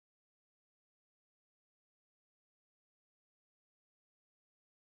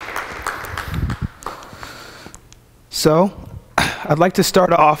So, I'd like to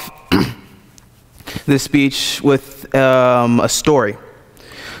start off this speech with a story.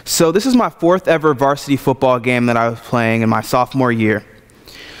 So this is my 4th ever varsity football game that I was playing in my sophomore year.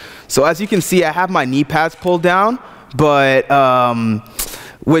 So as you can see, I have my knee pads pulled down, but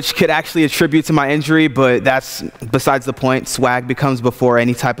which could actually attribute to my injury, but that's besides the point. Swag becomes before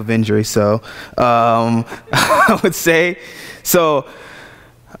any type of injury. So I would say, so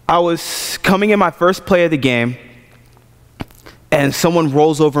I was coming in my first play of the game, and someone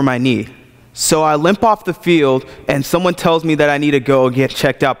rolls over my knee. So I limp off the field, and someone tells me that I need to go get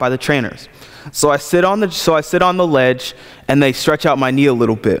checked out by the trainers. So I sit on the ledge, and they stretch out my knee a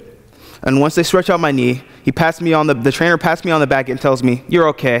little bit. And once they stretch out my knee, the trainer passed me on the back and tells me, "You're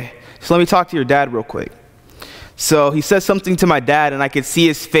okay. So let me talk to your dad real quick." So he says something to my dad, and I could see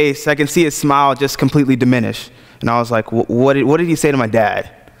his face. I can see his smile just completely diminish. And I was like, what did he say to my dad?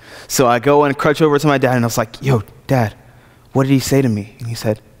 So I go and crutch over to my dad, and I was like, "Yo, Dad, what did he say to me?" And he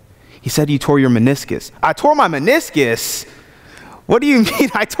said, "You tore your meniscus." I tore my meniscus? What do you mean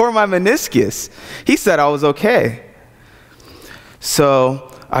I tore my meniscus? He said I was okay.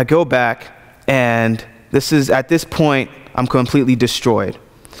 So I go back, and at this point, I'm completely destroyed.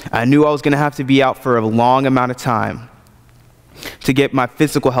 I knew I was going to have to be out for a long amount of time to get my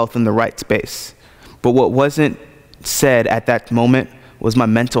physical health in the right space. But what wasn't said at that moment was my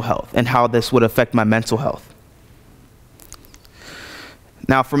mental health and how this would affect my mental health.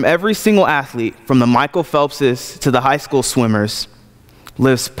 Now, from every single athlete, from the Michael Phelpses to the high school swimmers,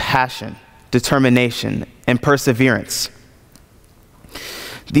 lives passion, determination, and perseverance.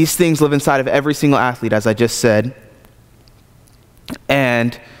 These things live inside of every single athlete, as I just said.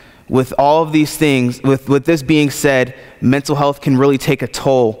 And with all of these things, with this being said, mental health can really take a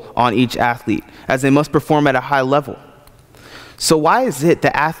toll on each athlete, as they must perform at a high level. So why is it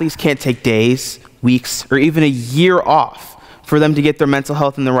that athletes can't take days, weeks, or even a year off for them to get their mental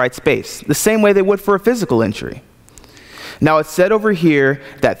health in the right space, the same way they would for a physical injury? Now, it's said over here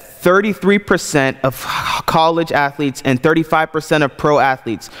that 33% of college athletes and 35% of pro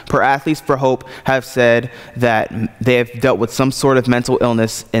athletes, per Athletes for Hope, have said that they have dealt with some sort of mental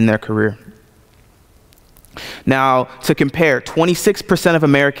illness in their career. Now, to compare, 26% of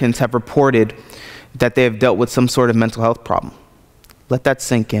Americans have reported that they have dealt with some sort of mental health problem. Let that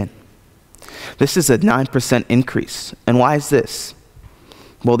sink in. This is a 9% increase. And why is this?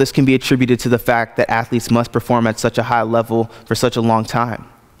 Well, this can be attributed to the fact that athletes must perform at such a high level for such a long time.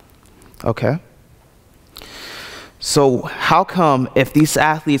 Okay? So how come if these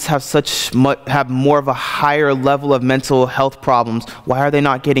athletes have more of a higher level of mental health problems, why are they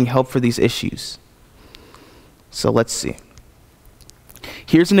not getting help for these issues? So let's see.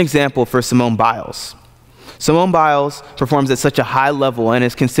 Here's an example for Simone Biles. Simone Biles performs at such a high level and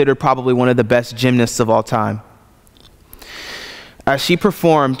is considered probably one of the best gymnasts of all time. As she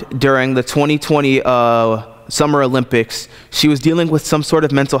performed during the 2020 Summer Olympics, she was dealing with some sort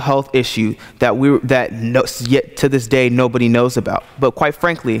of mental health issue yet to this day nobody knows about, but quite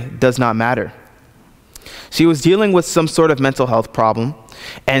frankly, does not matter. She was dealing with some sort of mental health problem,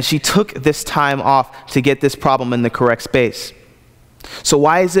 and she took this time off to get this problem in the correct space. So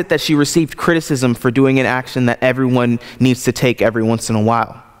why is it that she received criticism for doing an action that everyone needs to take every once in a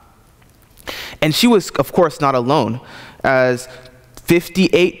while? And she was, of course, not alone, as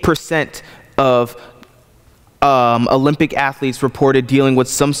 58% of Olympic athletes reported dealing with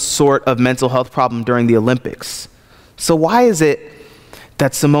some sort of mental health problem during the Olympics. So why is it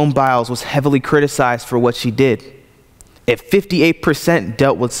that Simone Biles was heavily criticized for what she did if 58%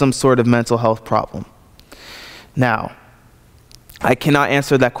 dealt with some sort of mental health problem? Now, I cannot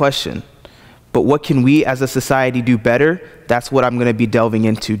answer that question, but what can we as a society do better? That's what I'm going to be delving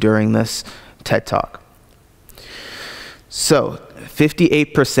into during this TED Talk. So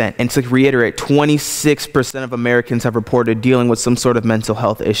 58%, and to reiterate, 26% of Americans have reported dealing with some sort of mental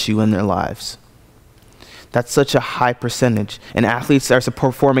health issue in their lives. That's such a high percentage, and athletes are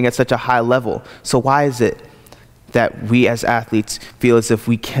performing at such a high level. So why is it that we as athletes feel as if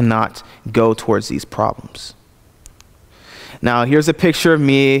we cannot go towards these problems? Now, here's a picture of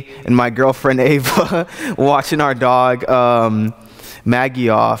me and my girlfriend Ava watching our dog Maggie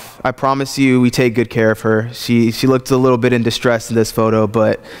off. I promise you we take good care of her. She looked a little bit in distress in this photo,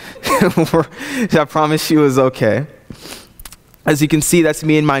 but I promise she was okay. As you can see, that's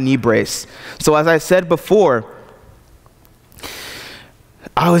me in my knee brace. So as I said before,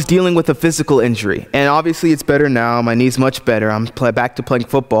 I was dealing with a physical injury, and obviously it's better now. My knee's much better. I'm back to playing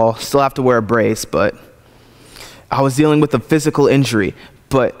football. Still have to wear a brace, but I was dealing with a physical injury.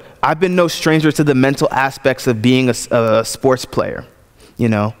 But I've been no stranger to the mental aspects of being a sports player, you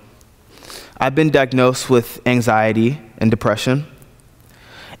know. I've been diagnosed with anxiety and depression,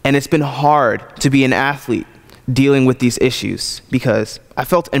 and it's been hard to be an athlete dealing with these issues because I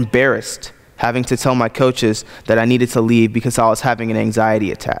felt embarrassed having to tell my coaches that I needed to leave because I was having an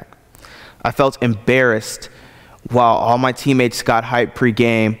anxiety attack. I felt embarrassed while all my teammates got hyped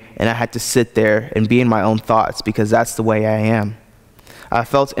pre-game and I had to sit there and be in my own thoughts because that's the way I am. I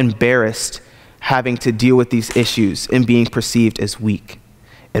felt embarrassed having to deal with these issues and being perceived as weak.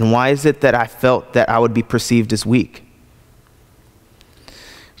 And why is it that I felt that I would be perceived as weak?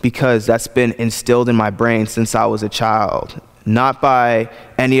 Because that's been instilled in my brain since I was a child. Not by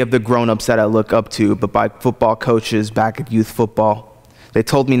any of the grown-ups that I look up to, but by football coaches back at youth football. They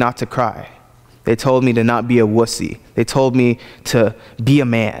told me not to cry. They told me to not be a wussy. They told me to be a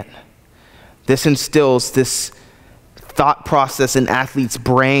man. This instills this thought process in athletes'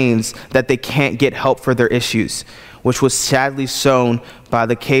 brains that they can't get help for their issues, which was sadly shown by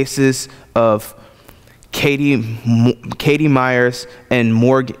the cases of Katie Myers and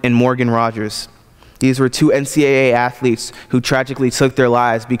Morgan Rogers. These were two NCAA athletes who tragically took their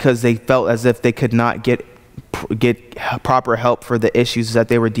lives because they felt as if they could not get proper help for the issues that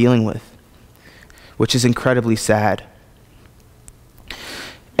they were dealing with, which is incredibly sad.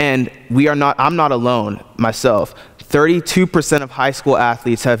 And I'm not alone myself. 32% of high school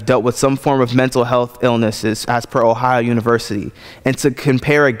athletes have dealt with some form of mental health illnesses as per Ohio University. And to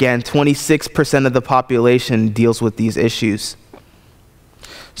compare again, 26% of the population deals with these issues.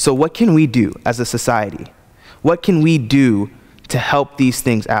 So what can we do as a society? What can we do to help these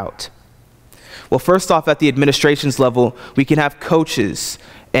things out? Well, first off, at the administration's level, we can have coaches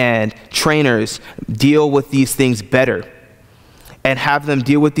and trainers deal with these things better and have them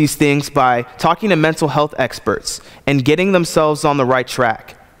deal with these things by talking to mental health experts and getting themselves on the right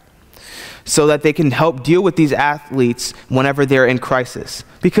track so that they can help deal with these athletes whenever they're in crisis.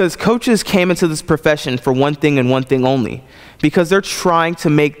 Because coaches came into this profession for one thing and one thing only, because they're trying to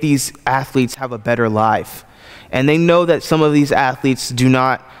make these athletes have a better life. And they know that some of these athletes do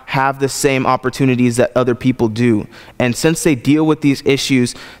not have the same opportunities that other people do. And since they deal with these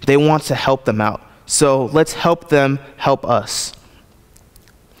issues, they want to help them out. So let's help them help us.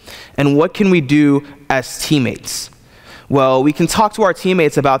 And what can we do as teammates? Well, we can talk to our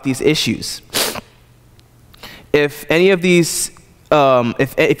teammates about these issues. If any of these,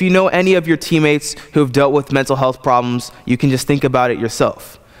 if you know any of your teammates who have dealt with mental health problems, you can just think about it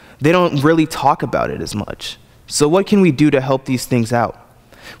yourself. They don't really talk about it as much. So what can we do to help these things out?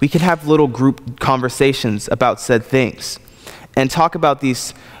 We can have little group conversations about said things and talk about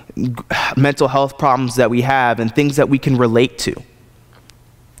these mental health problems that we have and things that we can relate to,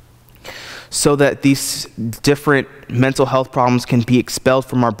 so that these different mental health problems can be expelled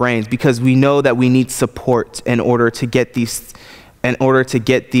from our brains, because we know that we need support in order to get these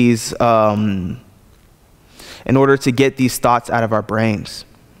thoughts out of our brains.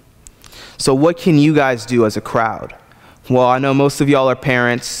 So what can you guys do as a crowd? Well, I know most of y'all are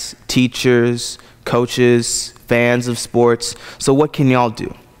parents, teachers, coaches, fans of sports. So what can y'all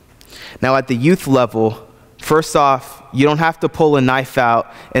do? Now at the youth level, first off, you don't have to pull a knife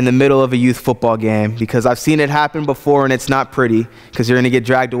out in the middle of a youth football game, because I've seen it happen before and it's not pretty, because you're going to get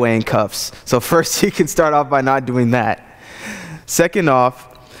dragged away in cuffs. So first, you can start off by not doing that. Second off,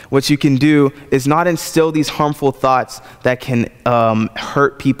 what you can do is not instill these harmful thoughts that can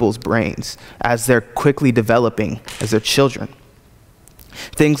hurt people's brains as they're quickly developing as they're children.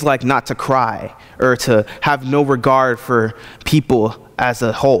 Things like not to cry or to have no regard for people as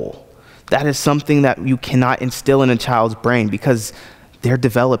a whole. That is something that you cannot instill in a child's brain, because they're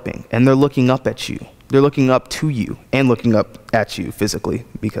developing and they're looking up at you. They're looking up to you and looking up at you physically,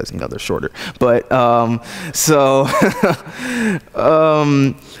 because, you know, they're shorter. But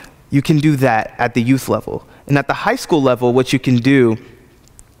you can do that at the youth level. And at the high school level, what you can do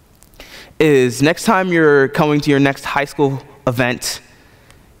is, next time you're coming to your next high school event,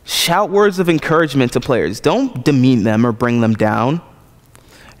 shout words of encouragement to players. Don't demean them or bring them down,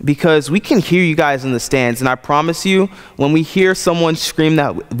 because we can hear you guys in the stands. And I promise you, when we hear someone scream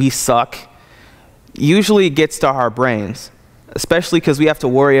that we suck, usually it gets to our brains, especially because we have to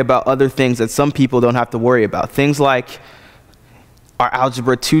worry about other things that some people don't have to worry about. Things like our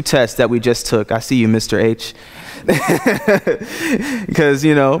Algebra 2 test that we just took. I see you, Mr. H. Because,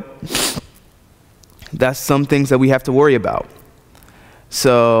 you know, that's some things that we have to worry about.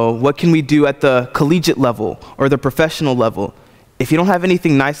 So what can we do at the collegiate level or the professional level? If you don't have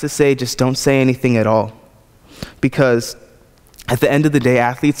anything nice to say, just don't say anything at all. Because at the end of the day,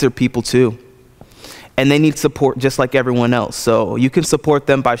 athletes are people too. And they need support just like everyone else. So you can support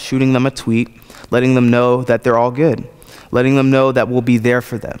them by shooting them a tweet, letting them know that they're all good, letting them know that we'll be there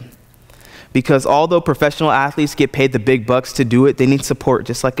for them. Because although professional athletes get paid the big bucks to do it, they need support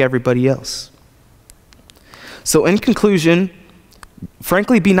just like everybody else. So in conclusion,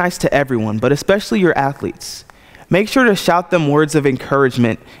 frankly, be nice to everyone, but especially your athletes. Make sure to shout them words of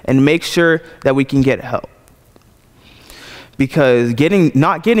encouragement and make sure that we can get help. Because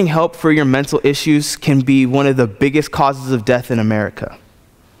not getting help for your mental issues can be one of the biggest causes of death in America.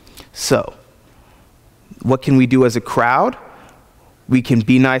 So, what can we do as a crowd? We can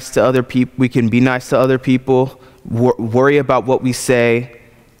be nice to other people. Worry about what we say,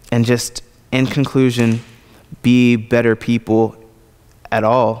 and just in conclusion, be better people at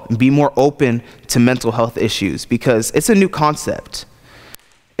all, and be more open to mental health issues, because it's a new concept.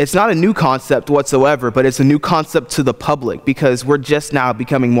 It's not a new concept whatsoever, but it's a new concept to the public because we're just now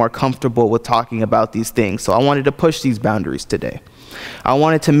becoming more comfortable with talking about these things. So I wanted to push these boundaries today. I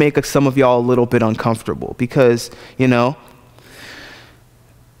wanted to make some of y'all a little bit uncomfortable because, you know,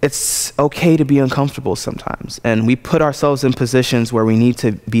 it's okay to be uncomfortable sometimes. And we put ourselves in positions where we need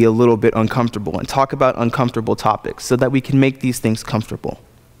to be a little bit uncomfortable and talk about uncomfortable topics so that we can make these things comfortable.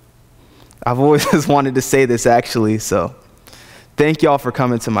 I've always wanted to say this actually, so thank y'all for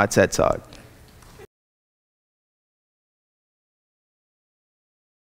coming to my TED Talk.